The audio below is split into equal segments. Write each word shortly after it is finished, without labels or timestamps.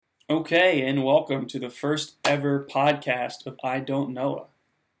Okay, and welcome to the first ever podcast of I Don't Know.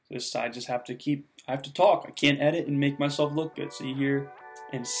 I just have to I have to talk. I can't edit and make myself look good, so you hear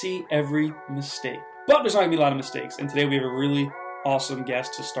and see every mistake. But there's not going to be a lot of mistakes, and today we have a really awesome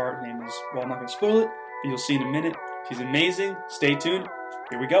guest to start. Her name is, well, I'm not going to spoil it, but you'll see in a minute. She's amazing. Stay tuned.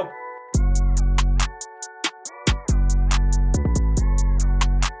 Here we go.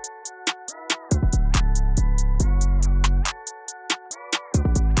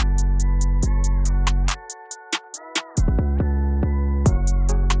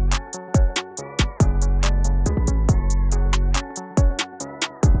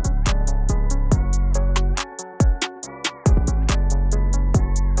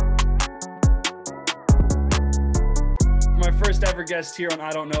 Guest here on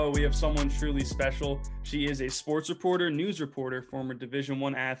I Don't Know, we have someone truly special. She is a sports reporter, news reporter, former Division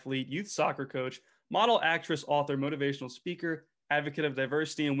I athlete, youth soccer coach, model, actress, author, motivational speaker, advocate of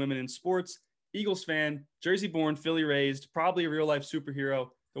diversity and women in sports, Eagles fan, Jersey-born, Philly-raised, probably a real-life superhero,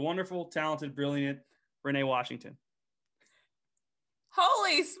 the wonderful, talented, brilliant Renee Washington.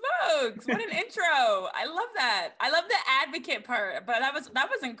 Holy smokes! What an intro! I love that. I love the advocate part, but that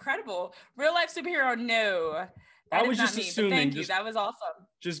was incredible. Real-life superhero, no. I was just assuming. Thank you. That was awesome.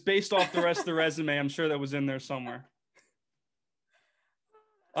 Just based off the rest of the resume, I'm sure that was in there somewhere.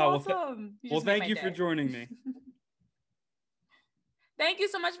 Awesome. Well, thank you for joining me. Thank you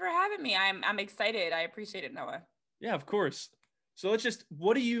so much for having me. I'm excited. I appreciate it, Noah. Yeah, of course. So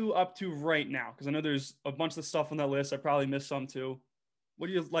what are you up to right now? Because I know there's a bunch of stuff on that list. I probably missed some too. What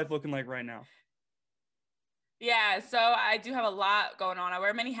are your life looking like right now? Yeah, so I do have a lot going on. I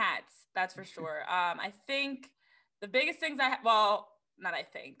wear many hats, that's for sure. I think the biggest things that's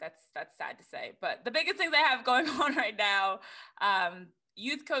sad to say, but the biggest things I have going on right now,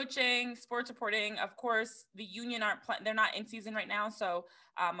 youth coaching, sports reporting. Of course, the union they're not in season right now. So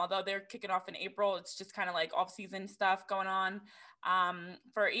although they're kicking off in April, it's just kind of like off season stuff going on.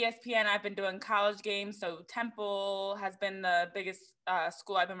 For ESPN, I've been doing college games. So Temple has been the biggest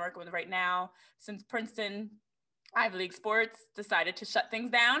school I've been working with right now since Princeton Ivy League Sports decided to shut things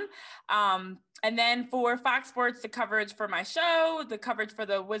down. And then for Fox Sports, the coverage for my show, the coverage for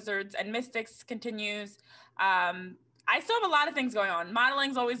the Wizards and Mystics continues. I still have a lot of things going on.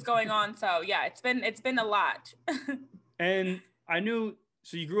 Modeling's always going on. So yeah, it's been a lot. And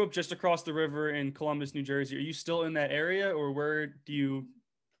so you grew up just across the river in Columbus, New Jersey. Are you still in that area, or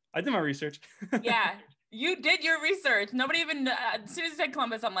I did my research. Yeah. You did your research. Nobody even, as soon as you said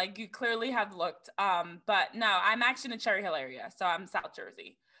Columbus, I'm like, you clearly have looked. But no, I'm actually in the Cherry Hill area. So I'm South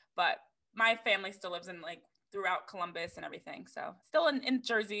Jersey, but my family still lives in throughout Columbus and everything. So still in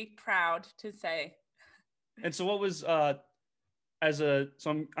Jersey, proud to say. And so what was, I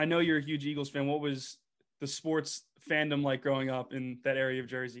know you're a huge Eagles fan. What was the sports fandom like growing up in that area of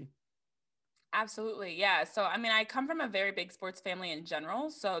Jersey? Absolutely. Yeah. So, I mean, I come from a very big sports family in general.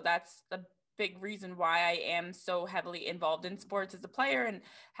 So that's the big reason why I am so heavily involved in sports as a player and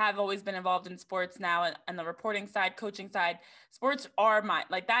have always been involved in sports now and the reporting side, coaching side. Sports are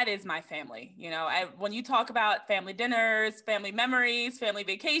that is my family. You know, when you talk about family dinners, family memories, family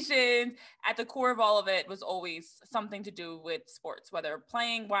vacations, at the core of all of it was always something to do with sports, whether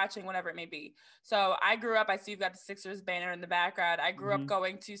playing, watching, whatever it may be. So I grew up, I see you've got the Sixers banner in the background. I grew up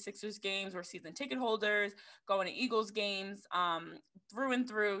going to Sixers games, we're season ticket holders, going to Eagles games, through and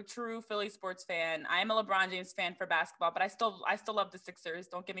through, true Philly sports fan. I am a LeBron James fan for basketball, but I still love the Sixers.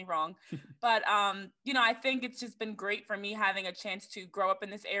 Don't get me wrong. But, I think it's just been great for me having a chance to grow up in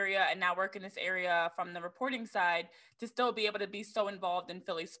this area and now work in this area from the reporting side to still be able to be so involved in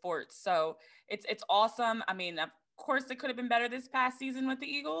Philly sports. So it's awesome. I mean, of course it could have been better this past season with the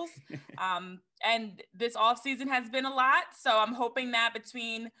Eagles. And this off season has been a lot. So I'm hoping that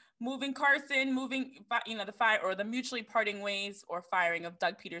between moving Carson, the mutually parting ways or firing of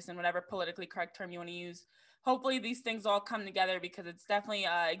Doug Peterson, whatever politically correct term you want to use, hopefully these things all come together because it's definitely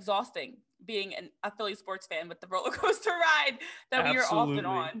exhausting being a Philly sports fan with the roller coaster ride that we are often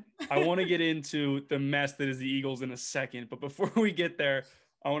on. I want to get into the mess that is the Eagles in a second, but before we get there,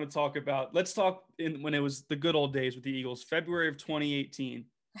 I want to talk about, when it was the good old days with the Eagles, February of 2018.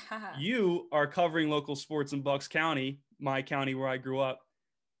 You are covering local sports in Bucks County, my county where I grew up.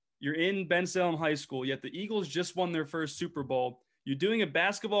 You're in Bensalem High School, yet the Eagles just won their first Super Bowl. You're doing a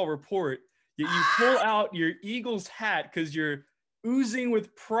basketball report, yet you pull out your Eagles hat because you're oozing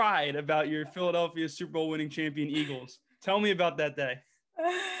with pride about your Philadelphia Super Bowl winning champion Eagles. Tell me about that day.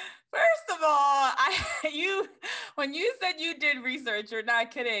 First of all, when you said you did research, you're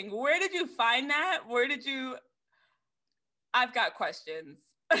not kidding. Where did you find that? I've got questions.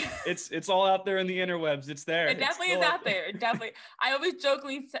 It's all out there in the interwebs. It's there. It definitely is out there. It definitely. I always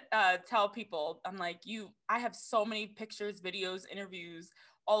jokingly tell people, I'm like, I have so many pictures, videos, interviews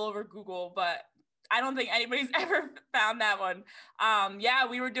all over Google, but I don't think anybody's ever found that one. Yeah,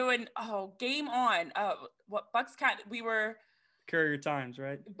 we were doing Game On. What Bucks County? We were Courier Times,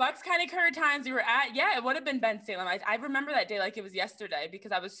 right? Bucks County Courier Times. We were at. Yeah, it would have been Ben Salem. I remember that day like it was yesterday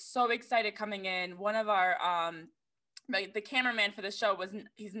because I was so excited coming in. One of our the cameraman for the show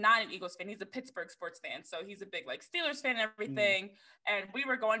he's not an Eagles fan. He's a Pittsburgh sports fan. So he's a big like Steelers fan and everything. And we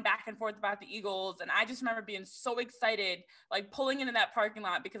were going back and forth about the Eagles. And I just remember being so excited, like pulling into that parking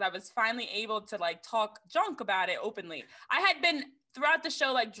lot because I was finally able to like talk junk about it openly. I had been throughout the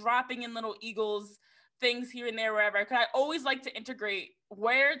show, like dropping in little Eagles things here and there, wherever. Because I always like to integrate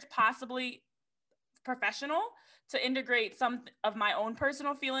where it's possibly professional to integrate some of my own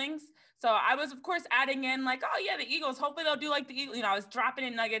personal feelings. So I was, of course, adding in like, oh yeah, the Eagles, hopefully they'll do like the Eagles. I was dropping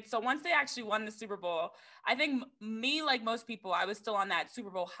in nuggets. So once they actually won the Super Bowl, I think me, like most people, I was still on that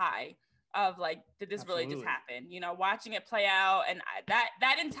Super Bowl high of like, did this really just happen? Watching it play out. And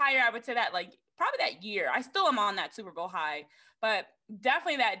that entire, I would say that like probably that year, I still am on that Super Bowl high, but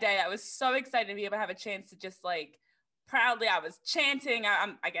definitely that day, I was so excited to be able to have a chance to just like, proudly, I was chanting.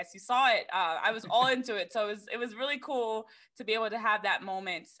 I guess you saw it. I was all into it. So it was really cool to be able to have that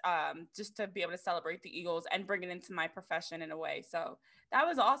moment, just to be able to celebrate the Eagles and bring it into my profession in a way. So that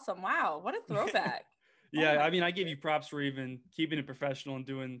was awesome. Wow, what a throwback. Yeah, I mean, I give you props for even keeping it professional and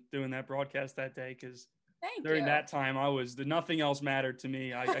doing that broadcast that day because during that time nothing else mattered to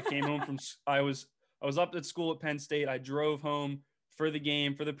me. I came home from I was up at school at Penn State. I drove home for the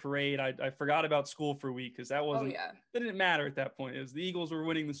game, for the parade. I forgot about school for a week because that didn't matter at that point. It was the Eagles were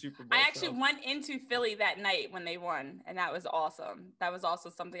winning the Super Bowl. I actually went into Philly that night when they won, and that was awesome. That was also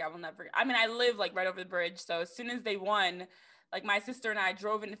something I will never forget. I mean, I live like right over the bridge, so as soon as they won, like my sister and I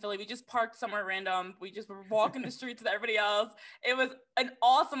drove into Philly. We just parked somewhere random. We just were walking the streets with everybody else. It was an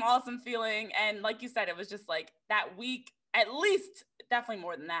awesome, awesome feeling. And like you said, it was just like that week, at least definitely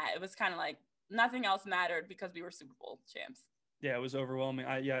more than that. It was kind of like nothing else mattered because we were Super Bowl champs. Yeah, it was overwhelming.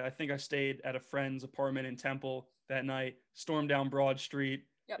 I think I stayed at a friend's apartment in Temple that night, stormed down Broad Street.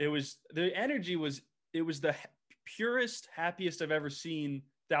 Yep. The energy was the purest, happiest I've ever seen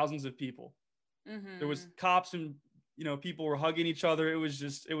thousands of people. Mm-hmm. There was cops and, people were hugging each other. It was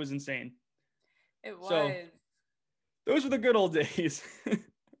insane. It was. So, those were the good old days.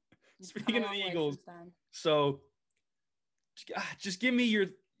 Speaking of the Eagles. So just give me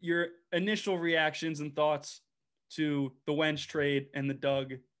your initial reactions and thoughts to the Wentz trade and the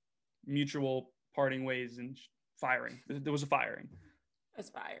Doug mutual parting ways and firing. There was a firing. It was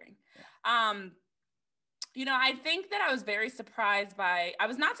firing. I think that I was very surprised I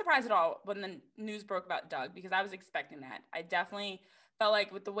was not surprised at all when the news broke about Doug because I was expecting that. I definitely felt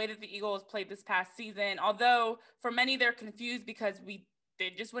like with the way that the Eagles played this past season, although for many they're confused because we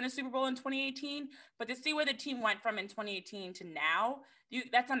did just win a Super Bowl in 2018, but to see where the team went from in 2018 to now,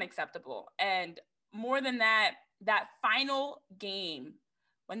 that's unacceptable. And more than that final game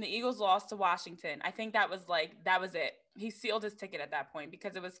when the Eagles lost to Washington, I think that was it. He sealed his ticket at that point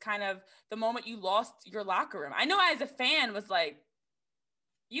because it was kind of the moment you lost your locker room. I know as a fan was like,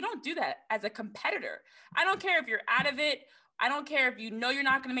 you don't do that as a competitor. I don't care if you're out of it. I don't care if you're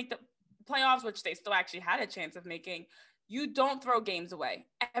not going to make the playoffs, which they still actually had a chance of making. You don't throw games away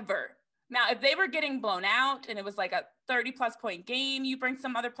ever. Now, if they were getting blown out and it was like a 30-plus point game, you bring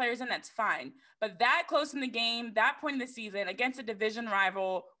some other players in, that's fine. But that close in the game, that point in the season, against a division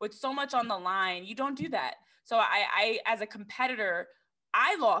rival with so much on the line, you don't do that. So I as a competitor,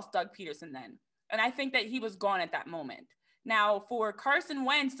 I lost Doug Peterson then. And I think that he was gone at that moment. Now, for Carson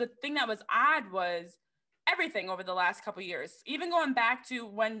Wentz, the thing that was odd was everything over the last couple of years. Even going back to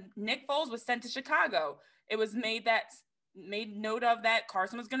when Nick Foles was sent to Chicago, it was made note of that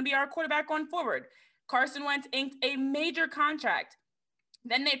Carson was going to be our quarterback going forward. Carson Wentz inked a major contract.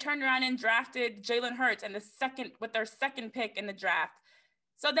 Then they turned around and drafted Jalen Hurts with their second pick in the draft.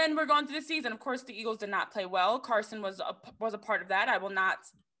 So then we're going through the season. Of course, the Eagles did not play well. Carson was a part of that. I will not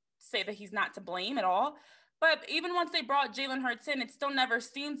say that he's not to blame at all. But even once they brought Jalen Hurts in, it still never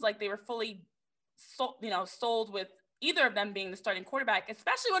seems like they were fully sold with either of them being the starting quarterback,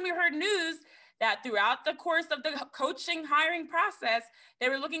 especially when we heard news that throughout the course of the coaching hiring process, they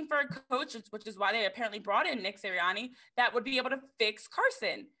were looking for a coach, which is why they apparently brought in Nick Sirianni, that would be able to fix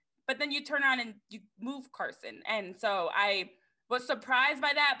Carson. But then you turn around and you move Carson. And so I was surprised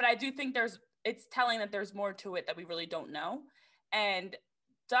by that, but I do think it's telling that there's more to it that we really don't know. And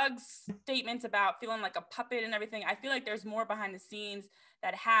Doug's statements about feeling like a puppet and everything, I feel like there's more behind the scenes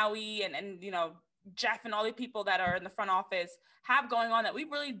that Howie and Jeff and all the people that are in the front office have going on that we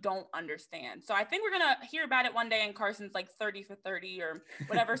really don't understand. So I think we're going to hear about it one day and Carson's like 30 for 30 or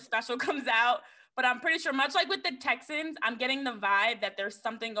whatever special comes out. But I'm pretty sure, much like with the Texans, I'm getting the vibe that there's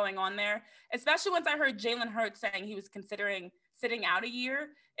something going on there, especially once I heard Jalen Hurts saying he was considering sitting out a year.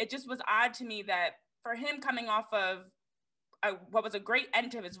 It just was odd to me that for him coming off of what was a great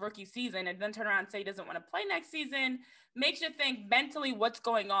end to his rookie season and then turn around and say he doesn't want to play next season makes you think mentally what's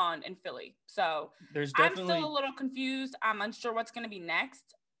going on in Philly. So I'm still a little confused. I'm unsure what's going to be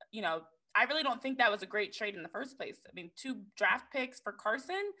next. You know, I really don't think that was a great trade in the first place. I mean, 2 draft picks for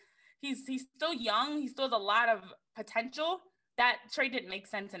Carson. He's still young. He still has a lot of potential. That trade didn't make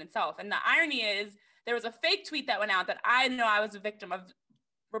sense in itself. And the irony is there was a fake tweet that went out that I know I was a victim of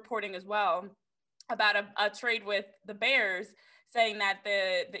reporting as well about a trade with the Bears saying that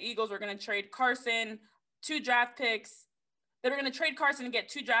the Eagles were going to trade Carson, 2 draft picks. They were going to trade Carson and get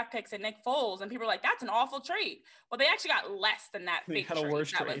 2 draft picks and Nick Foles. And people were like, that's an awful trade. Well, they actually got less than that fake trade. A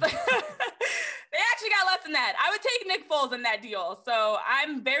worse trade. They actually got less than that. I would take Nick Foles in that deal. So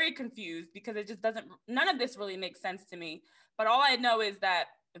I'm very confused because it just none of this really makes sense to me. But all I know is that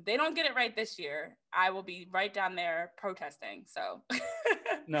if they don't get it right this year, I will be right down there protesting. So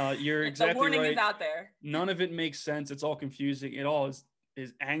no, you're exactly right. The warning is out there. None of it makes sense. It's all confusing. It all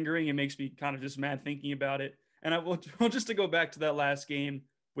is angering. It makes me kind of just mad thinking about it. And I will just to go back to that last game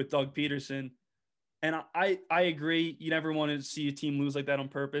with Doug Peterson. And I agree. You never want to see a team lose like that on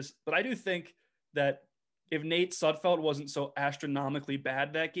purpose. But I do think that if Nate Sudfeld wasn't so astronomically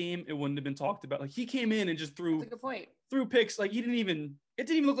bad that game, it wouldn't have been talked about. Like he came in and just threw picks. Like it didn't even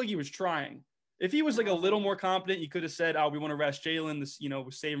look like he was trying. If he was like a little more competent, you could have said, "Oh, we want to rest Jalen. This,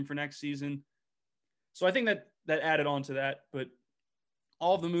 we'll save him for next season." So I think that added on to that. But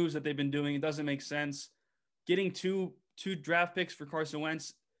all of the moves that they've been doing, it doesn't make sense. Getting two draft picks for Carson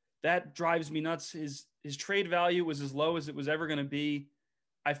Wentz, that drives me nuts. His trade value was as low as it was ever going to be.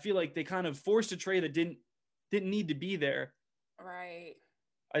 I feel like they kind of forced a trade that didn't need to be there. Right.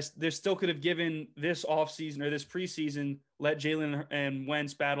 They still could have given this offseason or this preseason, let Jalen and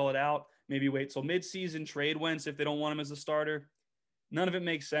Wentz battle it out. Maybe wait till midseason, trade Wentz if they don't want him as a starter. None of it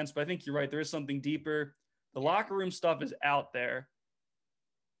makes sense, but I think you're right. There is something deeper. The locker room stuff is out there.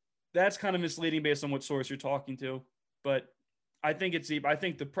 That's kind of misleading based on what source you're talking to, but I think it's deep. I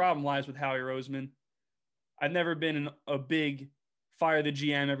think the problem lies with Howie Roseman. I've never been a big fire the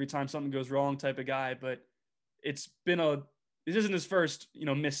GM every time something goes wrong type of guy, but this isn't his first,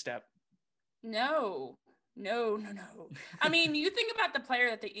 misstep. No. I mean, you think about the player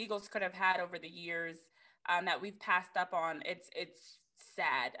that the Eagles could have had over the years that we've passed up on. It's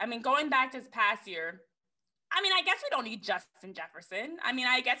sad. I mean, going back to this past year, I mean, I guess we don't need Justin Jefferson. I mean,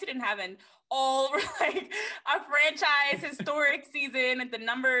 I guess he didn't have a franchise historic season and the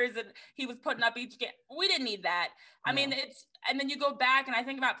numbers that he was putting up each game. We didn't need that. I mean, and then you go back and I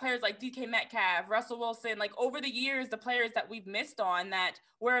think about players like DK Metcalf, Russell Wilson, like over the years, the players that we've missed on that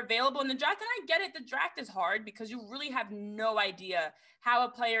were available in the draft. And I get it. The draft is hard because you really have no idea how a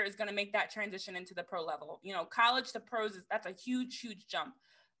player is going to make that transition into the pro level. College to pros, that's a huge, huge jump.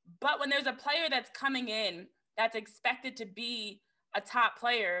 But when there's a player that's coming in that's expected to be a top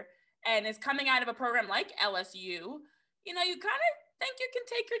player and is coming out of a program like LSU, you kind of think you can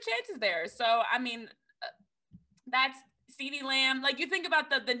take your chances there. So, I mean, that's CeeDee Lamb. Like you think about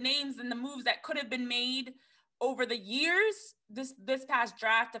the names and the moves that could have been made over the years. This past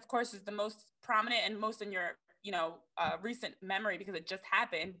draft, of course, is the most prominent and most in your, recent memory because it just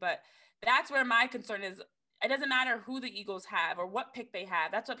happened. But that's where my concern is. It doesn't matter who the Eagles have or what pick they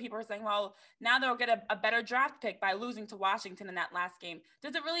have. That's what people are saying. Well, now they'll get a better draft pick by losing to Washington in that last game.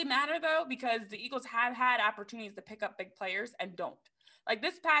 Does it really matter, though? Because the Eagles have had opportunities to pick up big players and don't. Like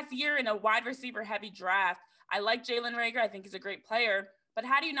this past year in a wide receiver heavy draft, I like Jalen Reagor. I think he's a great player. But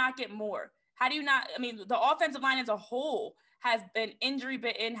how do you not get more? How do you not – I mean, the offensive line as a whole has been injury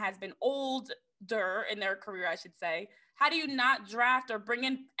bitten, has been older in their career, I should say. How do you not draft or bring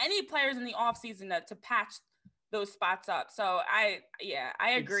in any players in the offseason to patch those spots up? So I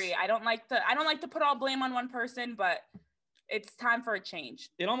agree. I don't like to put all blame on one person, but it's time for a change.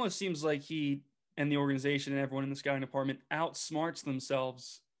 It almost seems like he and the organization and everyone in the scouting department outsmarts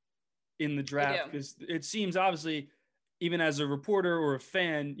themselves in the draft because it seems obviously, even as a reporter or a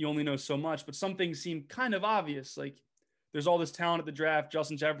fan, you only know so much, but some things seem kind of obvious. Like there's all this talent at the draft.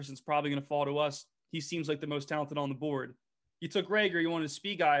 Justin Jefferson's probably going to fall to us. He seems like the most talented on the board. You took Reagor, you wanted a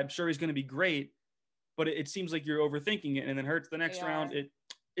speed guy. I'm sure he's going to be great. But it seems like you're overthinking it, and then Hurts the next round.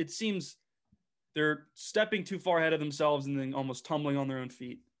 It seems they're stepping too far ahead of themselves and then almost tumbling on their own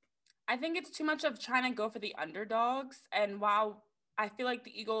feet. I think it's too much of trying to go for the underdogs. And while I feel like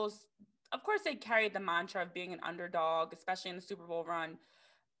the Eagles of course they carried the mantra of being an underdog, especially in the Super Bowl run.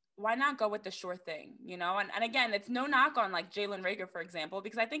 Why not go with the sure thing, you know? And again, it's no knock on like Jalen Reagor, for example,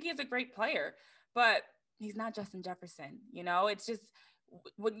 because I think he's a great player, but he's not Justin Jefferson, you know? It's just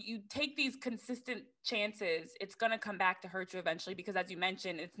when you take these consistent chances, it's going to come back to hurt you eventually because, as you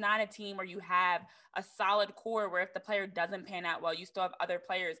mentioned, it's not a team where you have a solid core where if the player doesn't pan out well, you still have other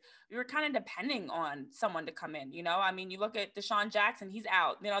players. You're kind of depending on someone to come in, you know? I mean, you look at Deshaun Jackson, he's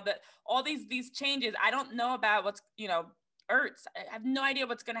out. You know, all these changes, I don't know about what's, you know, Ertz. I have no idea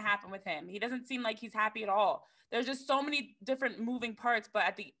what's going to happen with him. He doesn't seem like he's happy at all. There's just so many different moving parts, but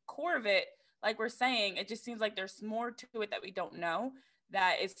at the core of it, like we're saying, it just seems like there's more to it that we don't know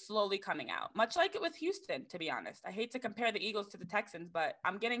that is slowly coming out, much like it with Houston, to be honest. I hate to compare the Eagles to the Texans, but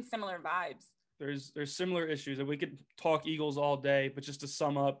I'm getting similar vibes. There's similar issues, and we could talk Eagles all day, but just to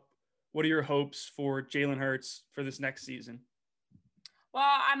sum up, what are your hopes for Jalen Hurts for this next season?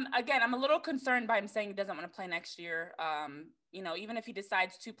 Well, I'm a little concerned by him saying he doesn't want to play next year. You know, even if he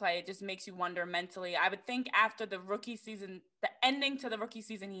decides to play, it just makes you wonder mentally. I would think after the rookie season, the ending to the rookie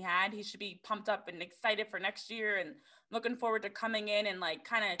season he should be pumped up and excited for next year and looking forward to coming in and like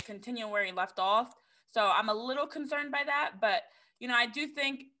kind of continue where he left off. So I'm a little concerned by that. But, you know, I do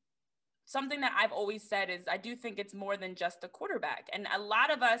think something that I've always said is I do think it's more than just a quarterback. And a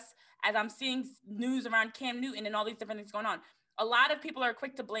lot of us, as I'm seeing news around Cam Newton and all these different things going on, a lot of people are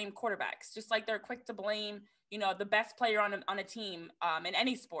quick to blame quarterbacks, just like they're quick to blame, you know, the best player on a team in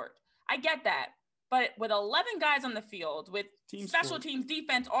any sport. I get that. But with 11 guys on the field, with special teams,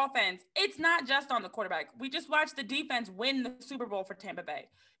 defense, offense, it's not just on the quarterback. We just watched the defense win the Super Bowl for Tampa Bay.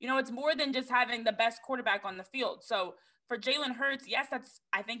 You know, it's more than just having the best quarterback on the field. So for Jalen Hurts, yes,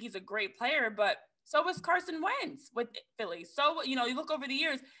 I think he's a great player, but so was Carson Wentz with Philly. So, you know, you look over the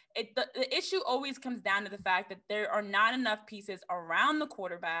years, the issue always comes down to the fact that there are not enough pieces around the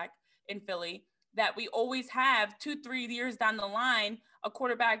quarterback in Philly that we always have 2-3 years down the line, a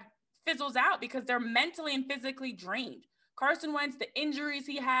quarterback fizzles out because they're mentally and physically drained. Carson Wentz, the injuries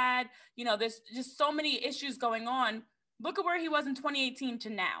he had, you know, there's just so many issues going on. Look at where he was in 2018 to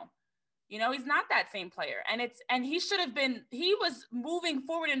now. You know, he's not that same player. And he was moving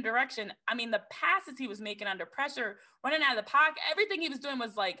forward in direction. I mean, the passes he was making under pressure, running out of the pocket, everything he was doing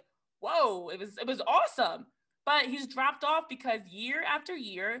was like, whoa, it was awesome. But he's dropped off because year after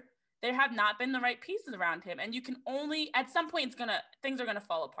year, there have not been the right pieces around him. And you can only, at some point, things are gonna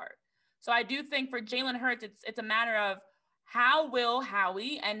fall apart. So I do think for Jalen Hurts, it's a matter of how will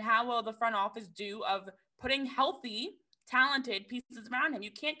Howie and how will the front office do of putting healthy, talented pieces around him.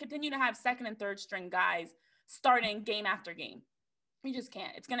 You can't continue to have second and third string guys starting game after game. You just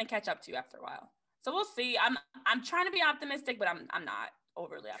can't. It's going to catch up to you after a while. So we'll see. I'm trying to be optimistic, but I'm not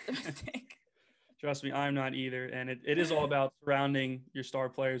overly optimistic. Trust me, I'm not either. And it is all about surrounding your star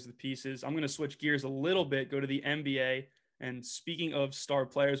players with pieces. I'm going to switch gears a little bit, go to the NBA. And speaking of star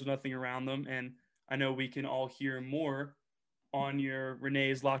players with nothing around them, and I know we can all hear more on your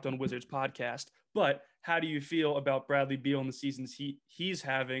Renee's Locked on Wizards podcast, but how do you feel about Bradley Beal and the seasons he's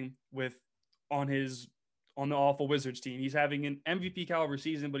having on the awful Wizards team? He's having an MVP caliber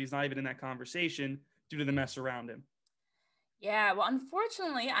season, but he's not even in that conversation due to the mess around him. Yeah, well,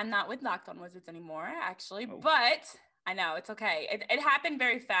 unfortunately, I'm not with Locked on Wizards anymore, actually, but I know it's okay. It happened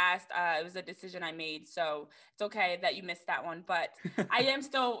very fast. It was a decision I made, so it's okay that you missed that one. But I am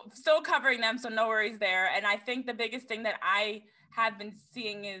still covering them, so no worries there. And I think the biggest thing that I have been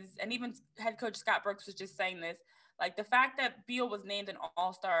seeing is, and even head coach Scott Brooks was just saying this, like the fact that Beal was named an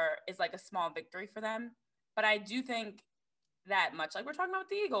all-star is like a small victory for them. But I do think that much like we're talking about with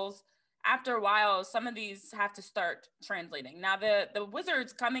the Eagles, after a while, some of these have to start translating. Now, the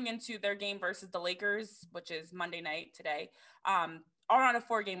Wizards coming into their game versus the Lakers, which is Monday night today, are on a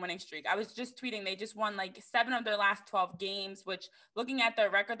 4-game winning streak. I was just tweeting, they just won like 7 of their last 12 games, which looking at their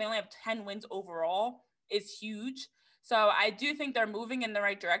record, they only have 10 wins overall, is huge. So I do think they're moving in the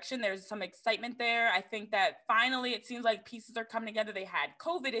right direction. There's some excitement there. I think that finally it seems like pieces are coming together. They had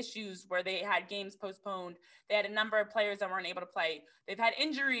COVID issues where they had games postponed. They had a number of players that weren't able to play. They've had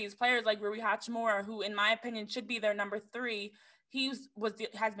injuries, players like Rui Hachimura, who in my opinion should be their number 3. He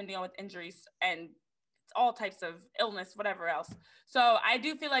has been dealing with injuries and all types of illness, whatever else. So I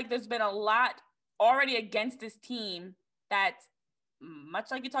do feel like there's been a lot already against this team that,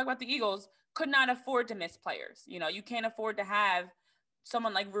 much like you talk about the Eagles, could not afford to miss players. You know, you can't afford to have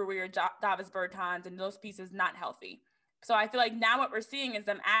someone like Rui or Davis Bertans and those pieces not healthy. So I feel like now what we're seeing is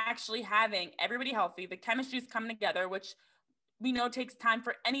them actually having everybody healthy. The chemistry is coming together, which we know takes time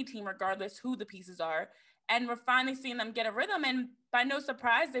for any team, regardless who the pieces are. And we're finally seeing them get a rhythm. And by no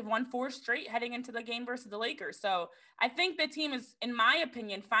surprise, they've won 4 straight heading into the game versus the Lakers. So I think the team is, in my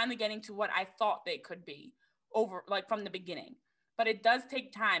opinion, finally getting to what I thought they could be over like from the beginning. But it does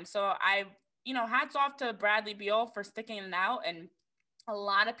take time. So hats off to Bradley Beal for sticking it out. And a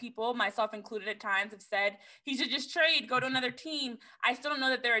lot of people, myself included at times, have said he should just trade, go to another team. I still don't know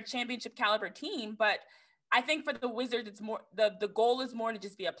that they're a championship caliber team, but I think for the Wizards, it's more the goal is more to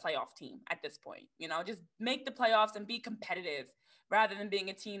just be a playoff team at this point. Just make the playoffs and be competitive rather than being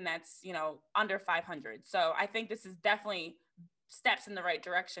a team that's, under 500. So I think this is definitely steps in the right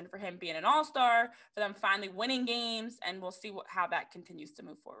direction for him being an all-star, for them finally winning games, and we'll see how that continues to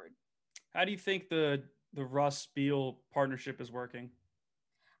move forward. How do you think the Russ Beal partnership is working?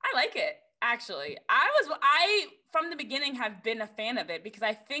 I like it, actually. I from the beginning have been a fan of it because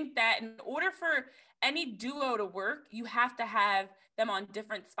I think that in order for any duo to work, you have to have them on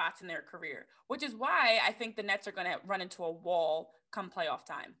different spots in their career, which is why I think the Nets are going to run into a wall come playoff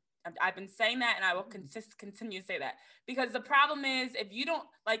time. I've been saying that, and I will continue to say that, because the problem is if you don't,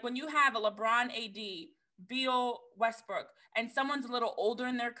 like when you have a LeBron, AD, Beal, Westbrook, and someone's a little older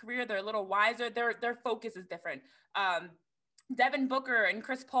in their career, they're a little wiser, their focus is different. Devin Booker and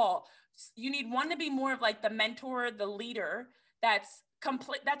Chris Paul, you need one to be more of like the mentor, the leader that's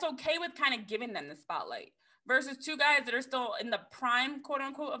okay with kind of giving them the spotlight, versus two guys that are still in the prime, quote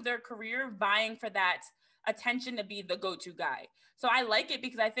unquote, of their career, vying for that attention to be the go-to guy. So I like it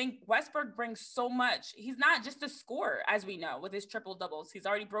because I think Westbrook brings so much. He's not just a scorer, as we know, with his triple doubles. He's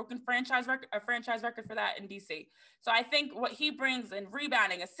already broken a franchise record for that in DC. So I think what he brings in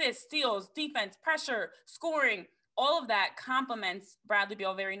rebounding, assists, steals, defense, pressure, scoring, all of that complements Bradley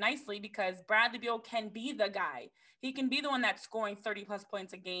Beal very nicely, because Bradley Beal can be the guy. He can be the one that's scoring 30 plus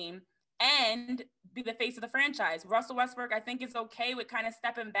points a game and be the face of the franchise. Russell Westbrook, I think, is okay with kind of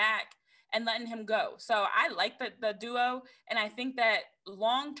stepping back and letting him go. So I like the duo. And I think that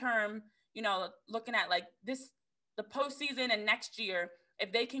long-term, looking at like the postseason and next year,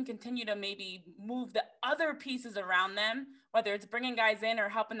 if they can continue to maybe move the other pieces around them, whether it's bringing guys in or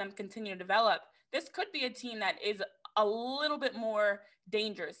helping them continue to develop, this could be a team that is a little bit more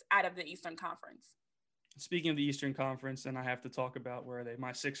dangerous out of the Eastern Conference. Speaking of the Eastern Conference, and I have to talk about where are they?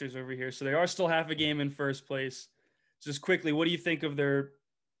 My Sixers over here. So they are still half a game in first place. Just quickly, what do you think of their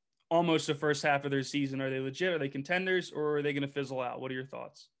almost the first half of their season? Are they legit? Are they contenders, or are they going to fizzle out? What are your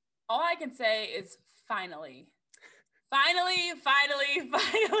thoughts? All I can say is finally.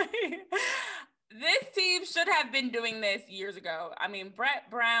 This team should have been doing this years ago. I mean,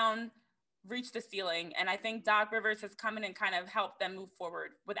 Brett Brown reached the ceiling, and I think Doc Rivers has come in and kind of helped them move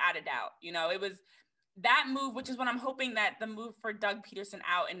forward without a doubt. It was that move, which is what I'm hoping that the move for Doug Peterson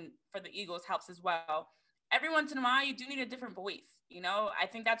out and for the Eagles helps as well. Every once in a while, you do need a different voice. I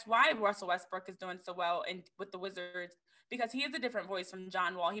think that's why Russell Westbrook is doing so well with the Wizards, because he is a different voice from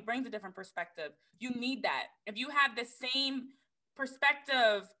John Wall. He brings a different perspective. You need that. If you have the same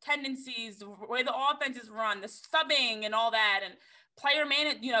perspective, tendencies, the way the offense is run, the subbing and all that, and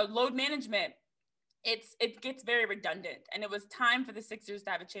load management, it gets very redundant. And it was time for the Sixers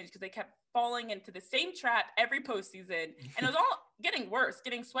to have a change, because they kept falling into the same trap every postseason, and it was all getting worse,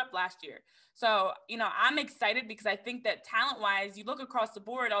 getting swept last year. So, I'm excited because I think that talent-wise, you look across the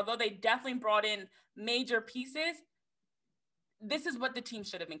board, although they definitely brought in major pieces, this is what the team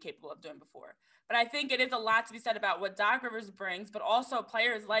should have been capable of doing before. But I think it is a lot to be said about what Doc Rivers brings, but also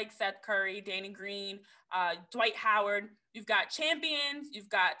players like Seth Curry, Danny Green, Dwight Howard. You've got champions, you've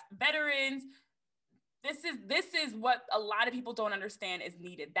got veterans. This is what a lot of people don't understand is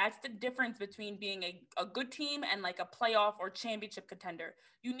needed. That's the difference between being a good team and like a playoff or championship contender.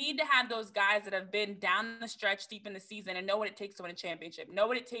 You need to have those guys that have been down the stretch deep in the season and know what it takes to win a championship, know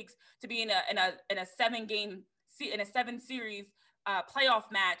what it takes to be in a 7 series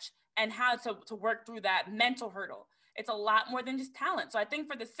playoff match, and how to work through that mental hurdle. It's a lot more than just talent. So I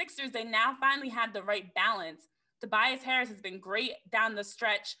think for the Sixers, they now finally have the right balance. Tobias Harris has been great down the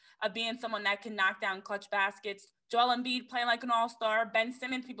stretch of being someone that can knock down clutch baskets. Joel Embiid playing like an all-star. Ben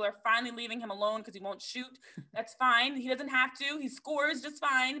Simmons, people are finally leaving him alone because he won't shoot. That's fine. He doesn't have to. He scores just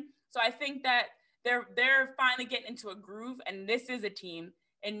fine. So I think that they're finally getting into a groove, and this is a team,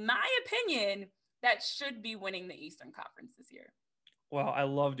 in my opinion, that should be winning the Eastern Conference this year. Wow, I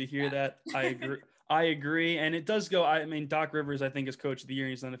love to hear that. I agree. And it does go, Doc Rivers, I think, is coach of the year,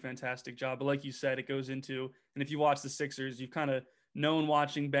 and he's done a fantastic job. But like you said, it goes into, and if you watch the Sixers, you've kind of known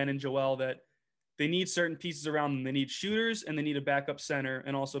watching Ben and Joel that they need certain pieces around them. They need shooters, and they need a backup center,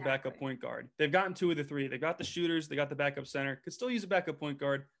 and also backup point guard. They've gotten 2 of the 3. They've got the shooters. They got the backup center. Could still use a backup point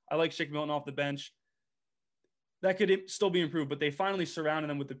guard. I like Shake Milton off the bench. That could still be improved, but they finally surrounded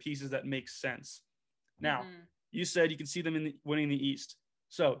them with the pieces that make sense. Now, Mm-hmm. you said you can see them winning the East.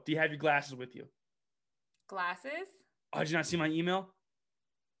 So, do you have your glasses with you? Glasses? Oh, did you not see my email?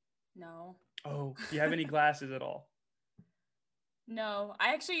 No. Oh, do you have any glasses at all? No,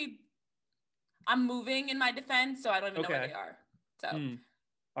 I'm moving in my defense, so I don't even know where they are. So,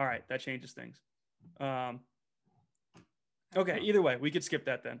 all right, that changes things. Okay, either way, we could skip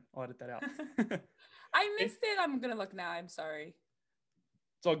that then. I'll edit that out. I missed it. I'm gonna look now. I'm sorry.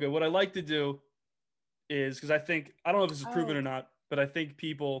 It's all good. What I like to do is, because I don't know if this is proven or not, but I think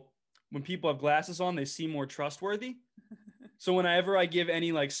when people have glasses on, they seem more trustworthy. So whenever I give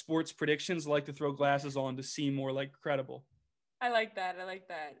any like sports predictions, I like to throw glasses on to seem more like credible. I like that.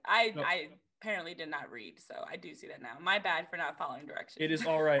 I apparently did not read, so I do see that now. My bad for not following directions. It is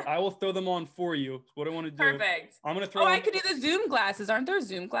all right. I will throw them on for you. What I want to do. Perfect. I'm going to throw. I could do the Zoom glasses. Aren't there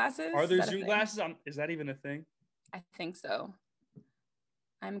Zoom glasses? Are there Zoom glasses? Is that even a thing? I think so.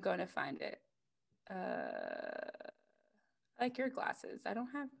 I'm going to find it. I like your glasses. I don't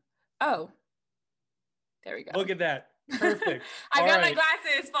have. Oh, there we go. Look at that. Perfect. I got my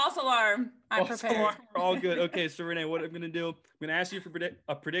glasses. False alarm. I'm prepared. Alarm. We're all good. Okay, so Renee, what I'm going to do, I'm going to ask you for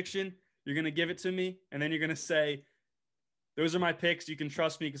a prediction. You're going to give it to me, and then you're going to say, those are my picks. You can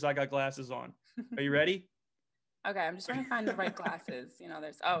trust me because I got glasses on. Are you ready? Okay, I'm just trying to find the right glasses.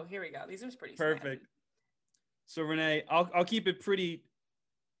 Here we go. These are pretty perfect. Snazzy. So Renee, I'll keep it pretty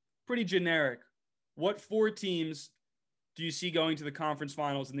generic. What 4 teams do you see going to the conference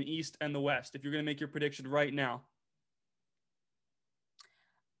finals in the East and the West? If you're going to make your prediction right now.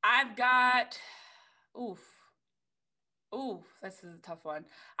 I've got, this is a tough one.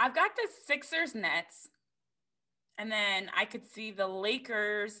 I've got the Sixers Nets, and then I could see the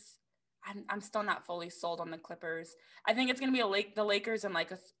Lakers. I'm still not fully sold on the Clippers. I think it's going to be the Lakers and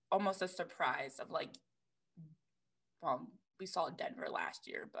like almost a surprise of like, well, we saw Denver last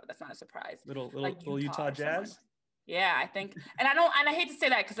year, but that's not a surprise. Little Utah Jazz. Yeah, I think, and I hate to say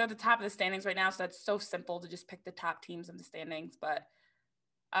that because they're at the top of the standings right now, so that's so simple to just pick the top teams of the standings, but.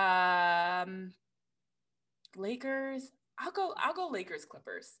 Lakers. I'll go Lakers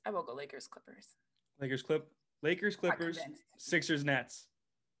Clippers. I will go Lakers Clippers. Lakers Clippers. Sixers Nets.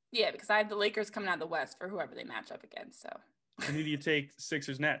 Yeah, because I have the Lakers coming out of the West for whoever they match up against. So. And who do you take?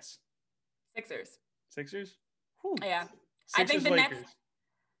 Sixers Nets. Sixers. Whew. Yeah. Sixers,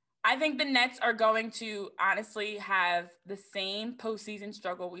 I think the Nets are going to honestly have the same postseason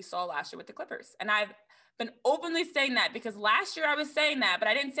struggle we saw last year with the Clippers, and I've been openly saying that because last year I was saying that, but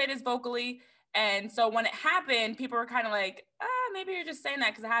I didn't say this vocally. And so when it happened, people were kind of like, maybe you're just saying that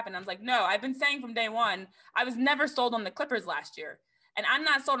because it happened. I was like, no, I've been saying from day one, I was never sold on the Clippers last year. And I'm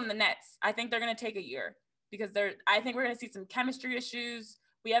not sold on the Nets. I think they're going to take a year because I think we're going to see some chemistry issues.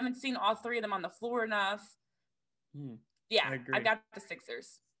 We haven't seen all 3 of them on the floor enough. Yeah, I've got the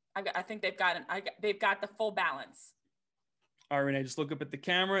Sixers. I think they've got the full balance. All right, Renee, just look up at the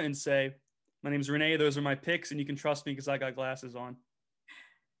camera and say, my name is Renee. Those are my picks, and you can trust me because I got glasses on.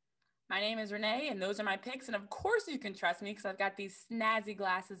 My name is Renee, and those are my picks. And of course you can trust me because I've got these snazzy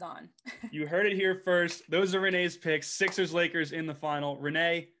glasses on. You heard it here first. Those are Renee's picks. Sixers, Lakers in the final.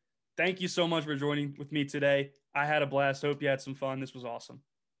 Renee, thank you so much for joining with me today. I had a blast. Hope you had some fun. This was awesome.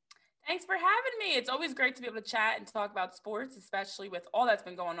 Thanks for having me. It's always great to be able to chat and talk about sports, especially with all that's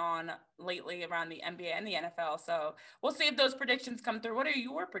been going on lately around the NBA and the NFL. So we'll see if those predictions come through. What are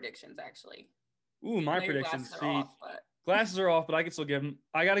your predictions, actually? Ooh, my predictions. Glasses are off, but I can still give them.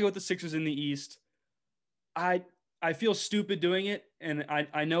 I got to go with the Sixers in the East. I feel stupid doing it, and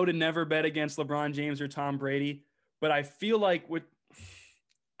I know to never bet against LeBron James or Tom Brady, but I feel like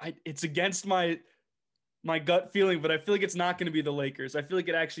it's against my gut feeling, but I feel like it's not going to be the Lakers. I feel like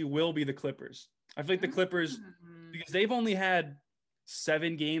it actually will be the Clippers. I feel like the Clippers, because they've only had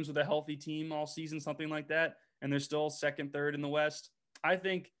 7 games with a healthy team all season, something like that, and they're still second, third in the West. I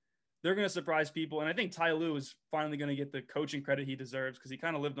think they're going to surprise people, and I think Ty Lue is finally going to get the coaching credit he deserves because he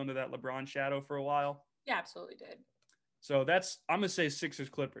kind of lived under that LeBron shadow for a while. Yeah, absolutely did. So I'm going to say Sixers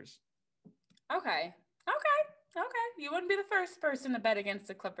Clippers. Okay. You wouldn't be the first person to bet against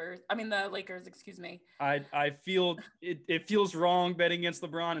the Lakers, excuse me. I feel it feels wrong betting against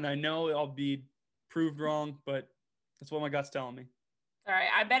LeBron, and I know I'll be proved wrong, but that's what my gut's telling me. All right.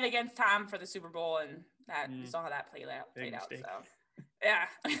 I bet against Tom for the Super Bowl, and you saw how that played out. So yeah.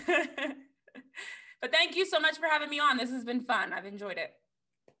 But thank you so much for having me on. This has been fun. I've enjoyed it.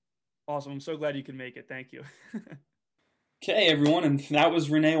 Awesome. I'm so glad you can make it. Thank you. Okay, everyone. And that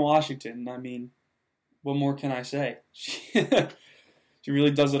was Renee Washington. I mean, what more can I say? She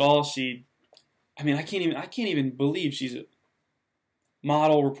really does it all. I can't even believe she's a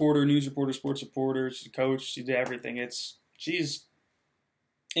model, reporter, news reporter, sports reporter. She's a coach. She did everything. She's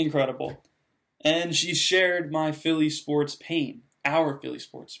incredible. And she shared my Philly sports pain, our Philly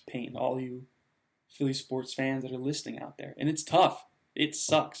sports pain, all you Philly sports fans that are listening out there. And it's tough. It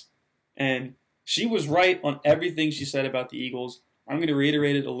sucks. And she was right on everything she said about the Eagles. I'm going to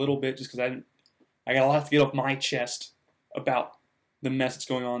reiterate it a little bit just because I got a lot to get off my chest about the mess that's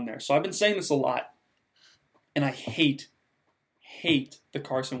going on there. So I've been saying this a lot, and I hate the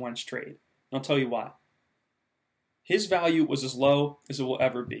Carson Wentz trade. And I'll tell you why. His value was as low as it will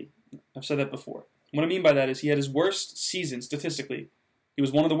ever be. I've said that before. What I mean by that is he had his worst season statistically. He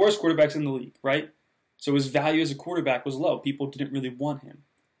was one of the worst quarterbacks in the league, right? So his value as a quarterback was low. People didn't really want him.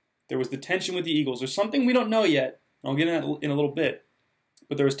 There was the tension with the Eagles. There's something we don't know yet. I'll get into that in a little bit.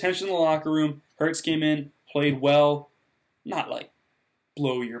 But there was tension in the locker room. Hurts came in, played well. Not like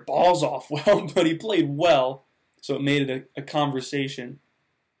blow your balls off well, but he played well. So it made it a conversation.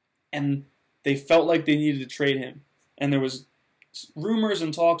 And they felt like they needed to trade him. And there was rumors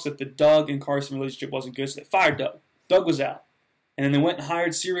and talks that the Doug and Carson relationship wasn't good, so they fired Doug. Doug was out. And then they went and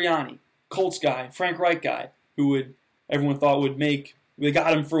hired Sirianni, Colts guy, Frank Reich guy, who everyone thought would make. They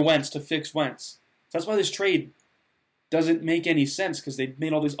got him for Wentz to fix Wentz. So that's why this trade doesn't make any sense, because they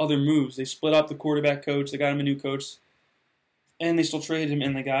made all these other moves. They split up the quarterback coach. They got him a new coach. And they still traded him,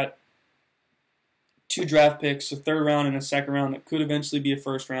 and they got 2 draft picks, a 3rd round and a 2nd round that could eventually be a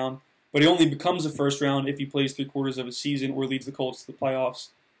 1st round. But he only becomes a 1st round if he plays 3/4 of a season or leads the Colts to the playoffs.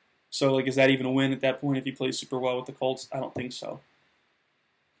 So, is that even a win at that point if he plays super well with the Colts? I don't think so.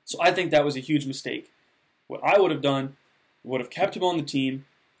 So I think that was a huge mistake. What I would have done would have kept him on the team,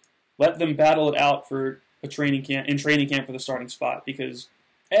 let them battle it out for a training camp for the starting spot. Because,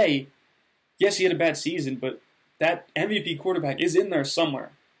 yes, he had a bad season, but that MVP quarterback is in there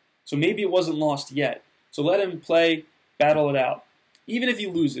somewhere. So maybe it wasn't lost yet. So let him play, battle it out. Even if he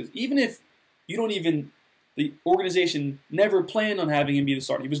loses, even if the organization never planned on having him be the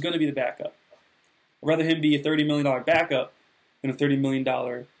starter, he was going to be the backup. I'd rather him be a $30 million backup than a $30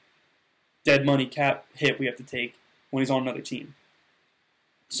 million dead money cap hit we have to take when he's on another team.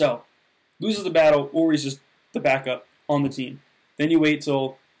 So, loses the battle, or he's just the backup on the team. Then you wait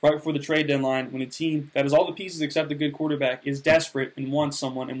till right before the trade deadline when a team that has all the pieces except a good quarterback is desperate and wants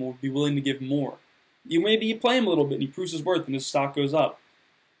someone and will be willing to give more. Maybe you play him a little bit and he proves his worth and his stock goes up.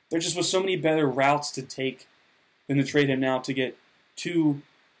 There just was so many better routes to take than to trade him now to get two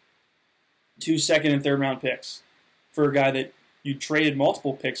 2nd and 3rd round picks for a guy that you traded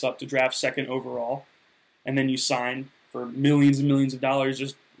multiple picks up to draft 2nd overall, and then you signed for millions and millions of dollars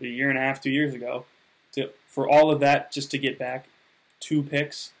just a year and a half, 2 years ago, for all of that just to get back 2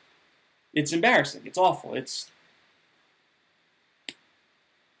 picks. It's embarrassing. It's awful.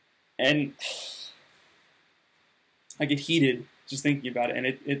 And I get heated just thinking about it,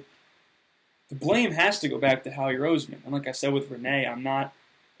 and the blame has to go back to Howie Roseman. And like I said with Renee, I'm not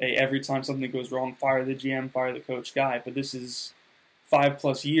every time something goes wrong, fire the GM, fire the coach guy, but this is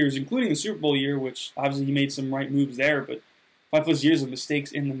 5+ years, including the Super Bowl year, which obviously he made some right moves there, but 5+ years of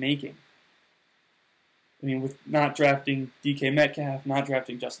mistakes in the making. I mean, with not drafting DK Metcalf, not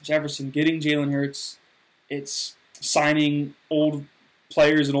drafting Justin Jefferson, getting Jalen Hurts, it's signing old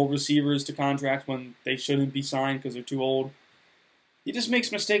players and old receivers to contracts when they shouldn't be signed because they're too old. He just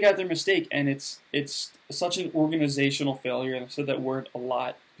makes mistake after mistake, and it's such an organizational failure, and I've said that word a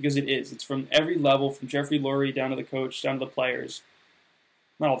lot, because it is. It's from every level, from Jeffrey Lurie down to the coach, down to the players.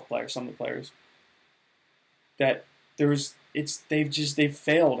 Not all the players, some of the players. That they've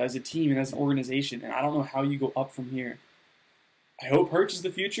failed as a team and as an organization, and I don't know how you go up from here. I hope Hurts is the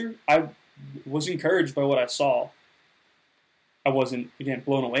future. I was encouraged by what I saw. I wasn't, again,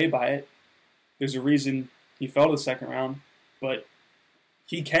 blown away by it. There's a reason he fell to the 2nd round, but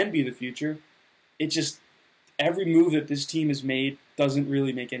he can be the future. It just, every move that this team has made doesn't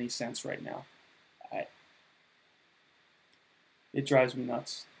really make any sense right now. It drives me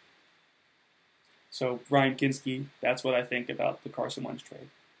nuts. So, Ryan Kinski, that's what I think about the Carson Wentz trade.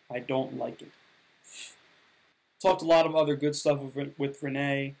 I don't like it. Talked a lot of other good stuff with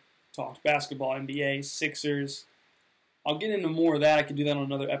Renee. Talked basketball, NBA, Sixers. I'll get into more of that. I can do that on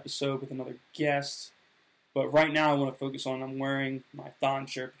another episode with another guest. But right now I want to focus on, I'm wearing my Thon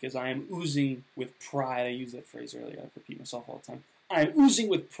shirt because I am oozing with pride. I used that phrase earlier. I repeat myself all the time. I am oozing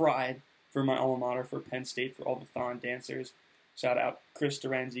with pride for my alma mater, for Penn State, for all the Thon dancers. Shout out Chris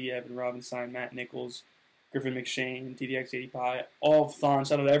Dorenzi, Evan Robinson, Matt Nichols, Griffin McShane, TDX80 Pie, all of Thon.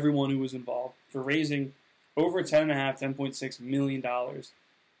 Shout out to everyone who was involved for raising over $10.6 million.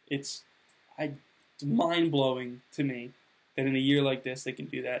 It's mind-blowing to me that in a year like this they can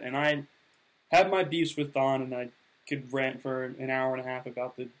do that. And I have my beefs with Thon, and I could rant for an hour and a half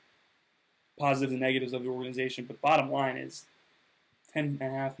about the positives and negatives of the organization. But bottom line is,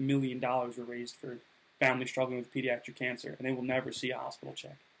 $10.5 million were raised for families struggling with pediatric cancer, and they will never see a hospital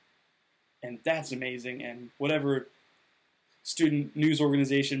check. And that's amazing. And whatever student news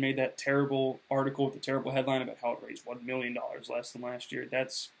organization made that terrible article with the terrible headline about how it raised $1 million less than last year,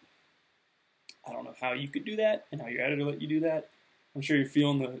 I don't know how you could do that and how your editor let you do that. I'm sure you're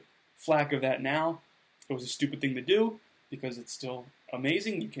feeling the flack of that now. It was a stupid thing to do because it's still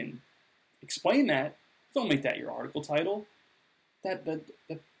amazing. You can explain that. Don't make that your article title. That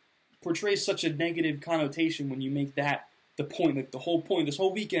portrays such a negative connotation when you make that the point. Like the whole point, this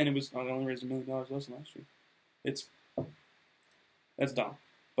whole weekend, it was, they only raised $1 million less than last year. That's dumb.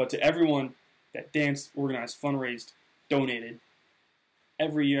 But to everyone that danced, organized, fundraised, donated,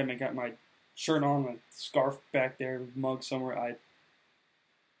 every year, I got my shirt on, my scarf back there, mug somewhere.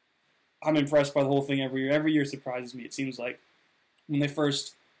 I'm impressed by the whole thing every year. Every year surprises me. It seems like when they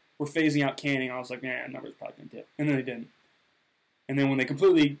first were phasing out canning, I was like, man, numbers probably going to dip. And then they didn't. And then when they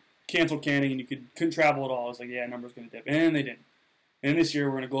completely canceled canning and you couldn't travel at all, I was like, yeah, numbers going to dip. And they didn't. And this year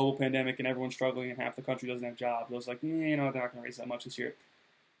we're in a global pandemic and everyone's struggling and half the country doesn't have jobs. I was like, they're not going to raise that much this year.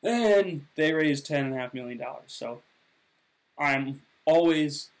 And they raised $10.5 million. So I'm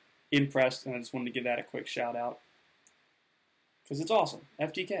always impressed, and I just wanted to give that a quick shout out. Because it's awesome.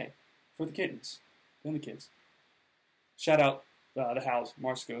 FTK. For the kittens. And the kids. Shout out the Howes,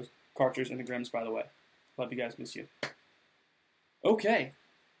 Marsicos, Karchers, and the Grims, by the way. Love you guys. Miss you. Okay.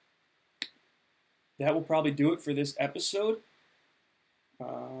 That will probably do it for this episode.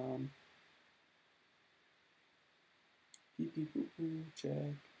 Pee-pee-poo-poo,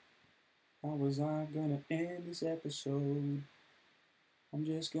 check. How was I gonna end this episode? I'm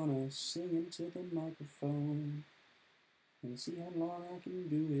just gonna sing into the microphone and see how long I can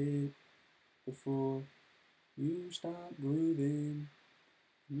do it before you start grooving.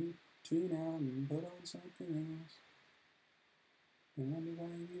 You tune out and put on something else and wonder why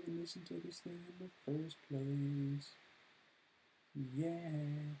you even listen to this thing in the first place.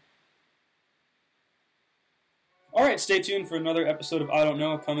 Yeah. Alright, stay tuned for another episode of I Don't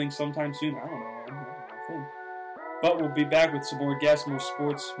Know, coming sometime soon. I don't know. But we'll be back with some more guests, more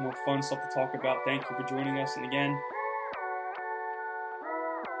sports, more fun stuff to talk about. Thank you for joining us. And again,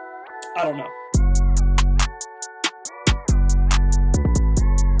 I don't know.